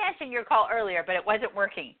 I tried answering your call earlier, but it wasn't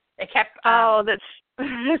working. It kept.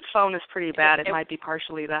 This phone is pretty bad. It might be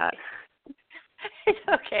partially that. It's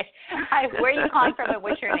okay. Hi, where are you calling from, and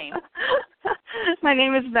what's your name? My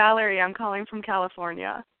name is Valerie. I'm calling from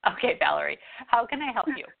California. Okay, Valerie. How can I help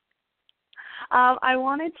you? I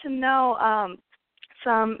wanted to know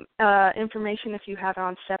some information, if you have,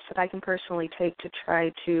 on steps that I can personally take to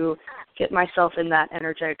try to get myself in that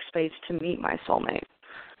energetic space to meet my soulmate.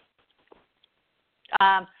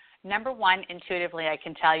 Number one, intuitively, I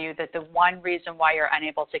can tell you that the one reason why you're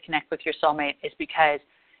unable to connect with your soulmate is because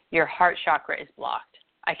your heart chakra is blocked.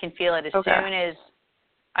 I can feel it as soon as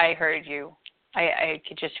I heard you. I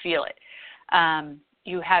could just feel it.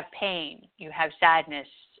 You have pain, you have sadness,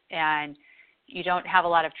 and you don't have a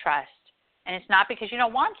lot of trust. And it's not because you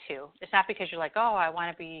don't want to. It's not because you're like, oh, I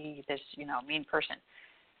want to be this, mean person.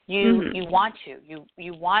 You want to.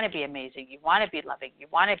 You want to be amazing. You want to be loving. You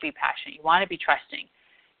want to be passionate. You want to be trusting.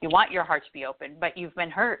 You want your heart to be open, but you've been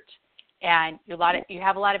hurt, and you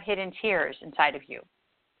have a lot of hidden tears inside of you.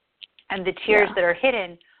 And the tears that are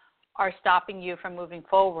hidden are stopping you from moving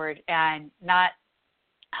forward and not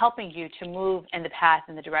helping you to move in the path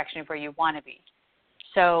in the direction of where you want to be.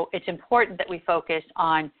 So it's important that we focus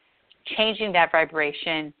on changing that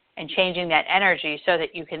vibration and changing that energy so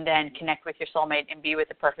that you can then connect with your soulmate and be with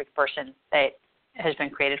the perfect person that has been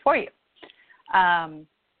created for you.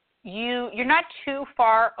 You're not too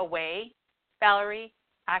far away, Valerie.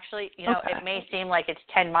 Actually, it may seem like it's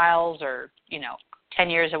 10 miles or, 10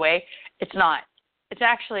 years away. It's not. It's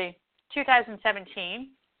actually 2017.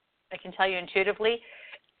 I can tell you intuitively.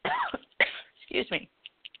 Excuse me.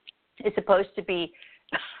 It's supposed to be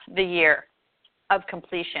the year of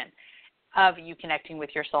completion of you connecting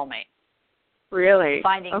with your soulmate. Really?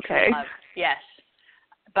 Finding true love. Yes.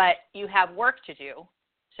 But you have work to do.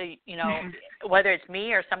 So, whether it's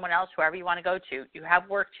me or someone else, whoever you want to go to, you have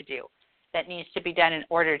work to do that needs to be done in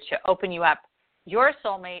order to open you up. Your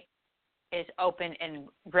soulmate is open and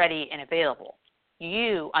ready and available.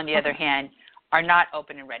 You, on the other hand, are not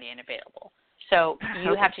open and ready and available. So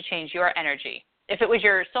you have to change your energy. If it was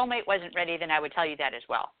your soulmate wasn't ready, then I would tell you that as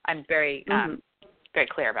well. I'm very very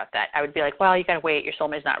clear about that. I would be like, well, you got to wait. Your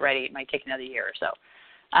soulmate's not ready. It might take another year or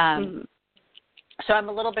so. So I'm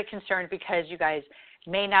a little bit concerned because you guys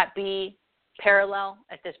may not be parallel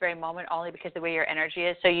at this very moment, only because the way your energy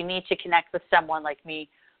is. So you need to connect with someone like me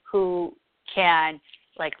who can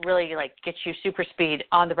really get you super speed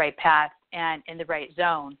on the right path and in the right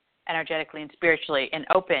zone energetically and spiritually and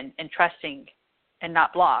open and trusting and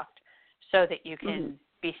not blocked so that you can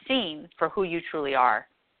be seen for who you truly are,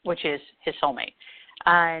 which is his soulmate.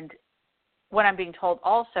 And what I'm being told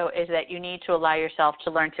also is that you need to allow yourself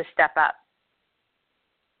to learn to step up.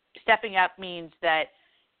 Stepping up means that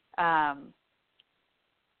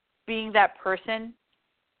being that person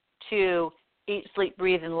to eat, sleep,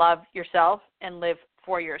 breathe, and love yourself and live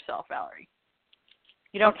for yourself, Valerie.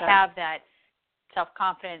 You don't have that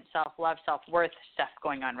self-confidence, self-love, self-worth stuff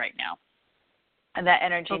going on right now. And that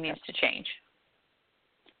energy needs to change.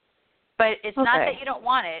 But it's not that you don't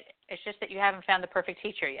want it. It's just that you haven't found the perfect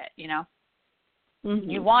teacher yet, you know.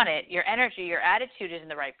 You want it. Your energy, your attitude is in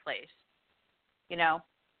the right place, you know.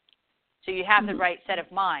 So you have the right set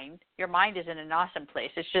of mind. Your mind is in an awesome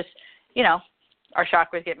place. It's just, you know, our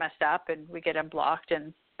chakras get messed up and we get unblocked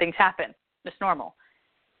and things happen. It's normal.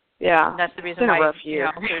 Yeah. And that's the reason it's been why. a rough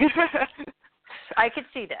year. You know, I could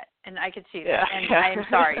see that, and I could see that, and I am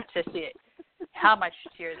sorry to see it. How much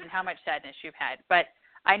tears and how much sadness you've had, but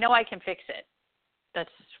I know I can fix it. That's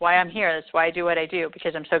why I'm here. That's why I do what I do,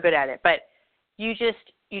 because I'm so good at it. But you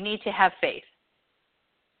need to have faith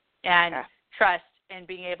and trust in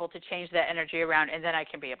being able to change that energy around, and then I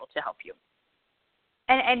can be able to help you.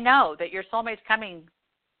 And know that your soulmate's coming.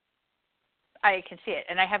 I can see it,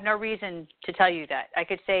 and I have no reason to tell you that. I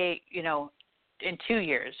could say, you know, in 2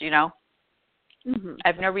 years, you know. I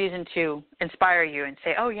have no reason to inspire you and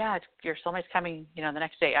say, oh, yeah, your soulmate's coming, you know, the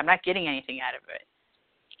next day. I'm not getting anything out of it.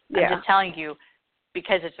 I'm just telling you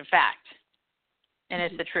because it's a fact, and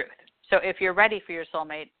it's the truth. So if you're ready for your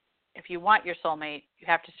soulmate, if you want your soulmate, you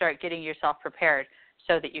have to start getting yourself prepared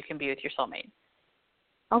so that you can be with your soulmate.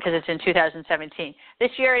 Because it's in 2017. This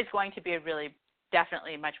year is going to be a really,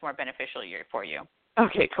 definitely much more beneficial year for you.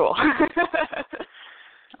 Okay, cool.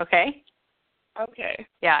 Okay? Okay.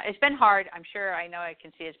 Yeah, it's been hard. I'm sure. I know I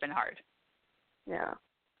can see it's been hard. Yeah.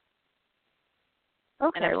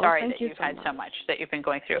 Okay. And I'm sorry that you've had so much that you've been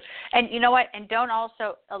going through. And you know what? And don't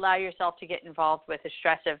also allow yourself to get involved with the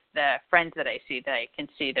stress of the friends that I can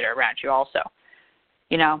see that are around you also.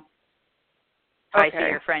 You know, I see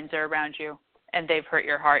your friends are around you, and they've hurt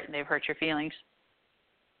your heart and they've hurt your feelings.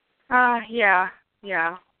 Yeah.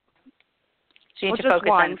 So you need to focus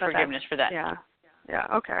on forgiveness for that. Yeah. Yeah,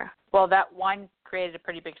 okay. Well, that one created a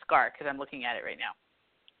pretty big scar because I'm looking at it right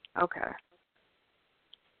now. Okay.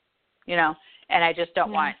 You know, and I just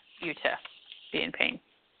don't want you to be in pain.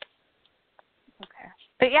 Okay.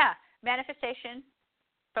 But yeah, manifestation,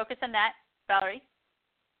 focus on that, Valerie.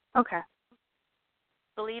 Okay.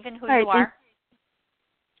 Believe in who you are.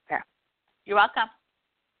 Okay. You're welcome.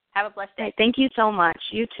 Have a blessed day. Right, thank you so much.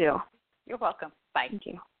 You too. You're welcome. Bye. Thank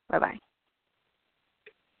you. Bye-bye.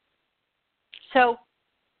 So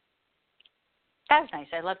that was nice.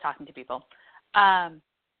 I love talking to people.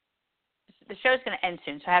 The show's going to end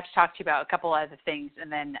soon, so I have to talk to you about a couple other things, and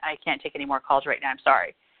then I can't take any more calls right now. I'm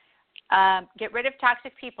sorry. Get rid of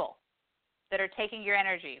toxic people that are taking your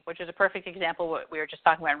energy, which is a perfect example of what we were just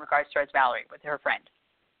talking about in regards towards Valerie with her friend.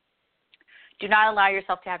 Do not allow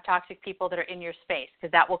yourself to have toxic people that are in your space,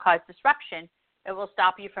 because that will cause disruption. It will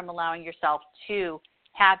stop you from allowing yourself to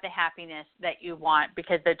have the happiness that you want,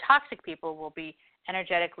 because the toxic people will be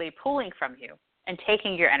energetically pulling from you and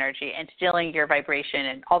taking your energy and stealing your vibration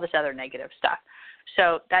and all this other negative stuff.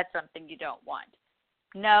 So that's something you don't want.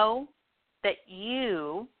 Know that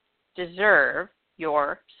you deserve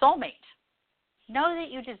your soulmate. Know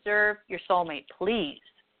that you deserve your soulmate. Please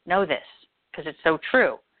know this, because it's so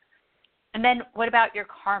true. And then what about your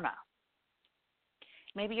karma?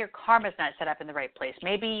 Maybe your karma's not set up in the right place.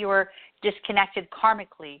 Maybe you're disconnected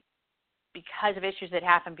karmically because of issues that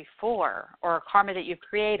happened before, or karma that you've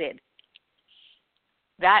created.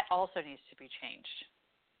 That also needs to be changed.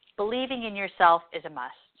 Believing in yourself is a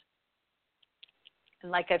must.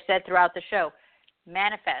 And like I've said throughout the show,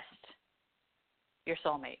 manifest your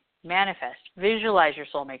soulmate. Manifest. Visualize your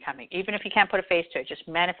soulmate coming. Even if you can't put a face to it, just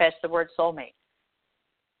manifest the word soulmate.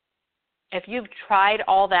 If you've tried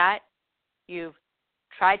all that, you've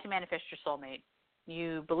tried to manifest your soulmate,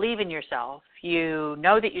 you believe in yourself, you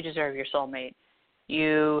know that you deserve your soulmate,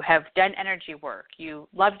 you have done energy work, you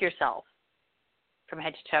love yourself from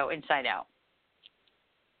head to toe, inside out.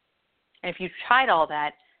 And if you've tried all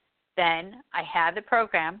that, then I have the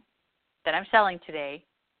program that I'm selling today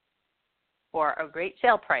for a great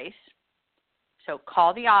sale price. So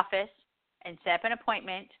call the office and set up an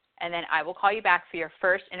appointment, and then I will call you back for your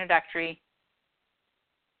first introductory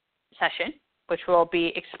session, which will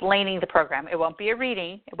be explaining the program. It won't be a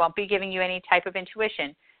reading. It won't be giving you any type of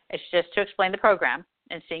intuition. It's just to explain the program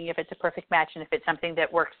and seeing if it's a perfect match and if it's something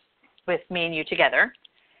that works with me and you together.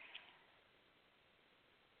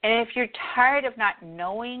 And if you're tired of not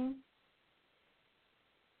knowing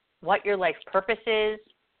what your life purpose is,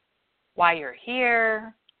 why you're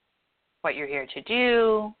here, what you're here to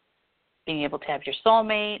do, being able to have your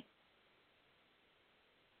soulmate,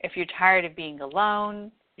 if you're tired of being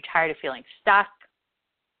alone, you're tired of feeling stuck,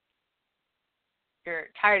 you're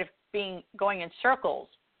tired of going in circles,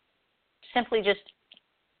 simply just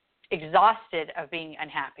exhausted of being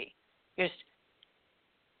unhappy. You're just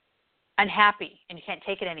unhappy and you can't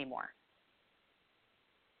take it anymore.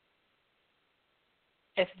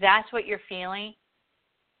 If that's what you're feeling,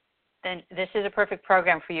 then this is a perfect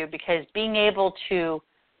program for you, because being able to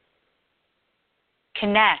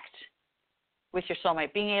connect with your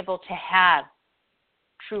soulmate, being able to have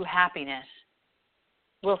true happiness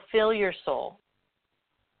will fill your soul.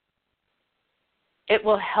 It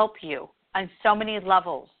will help you on so many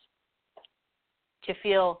levels to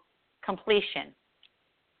feel completion,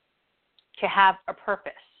 to have a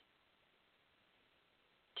purpose,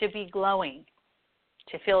 to be glowing,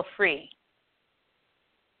 to feel free,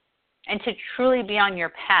 and to truly be on your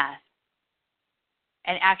path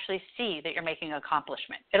and actually see that you're making an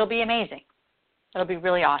accomplishment. It'll be amazing. It'll be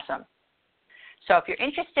really awesome. So if you're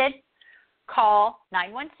interested, call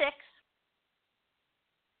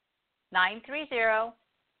 916-930-0781.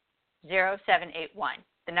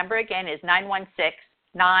 The number again is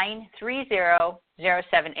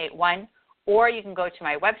 916-930-0781. Or you can go to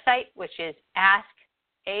my website, which is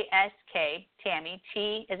Tammy,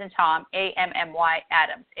 T as in Tom, A-M-M-Y,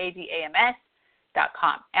 Adams,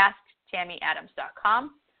 ADAMS.com,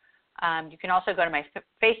 AskTammyAdams.com. You can also go to my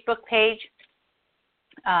Facebook page,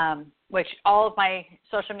 which all of my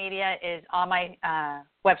social media is on my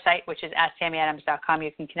website, which is AskTammyAdams.com.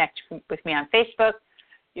 You can connect with me on Facebook.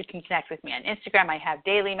 You can connect with me on Instagram. I have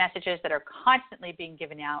daily messages that are constantly being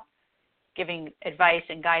given out, giving advice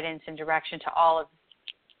and guidance and direction to all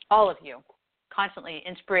of you. Constantly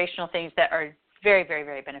inspirational things that are very, very,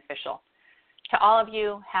 very beneficial. To all of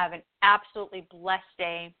you, have an absolutely blessed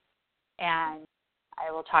day, and I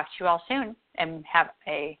will talk to you all soon, and have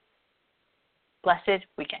a blessed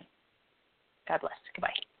weekend. God bless.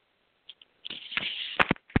 Goodbye.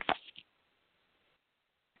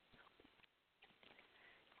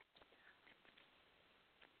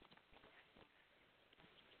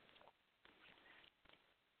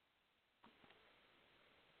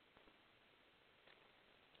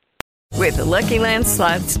 With the Lucky Land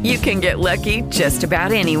Slots, you can get lucky just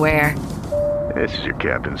about anywhere. This is your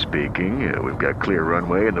captain speaking. We've got clear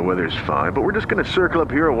runway and the weather's fine, but we're just going to circle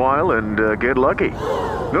up here a while and get lucky.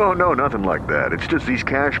 No, nothing like that. It's just these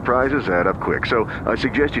cash prizes add up quick. So I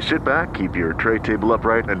suggest you sit back, keep your tray table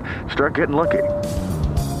upright, and start getting lucky.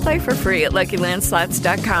 Play for free at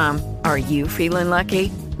LuckyLandSlots.com. Are you feeling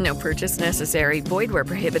lucky? No purchase necessary. Void where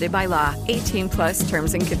prohibited by law. 18+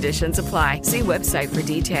 terms and conditions apply. See website for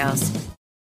details.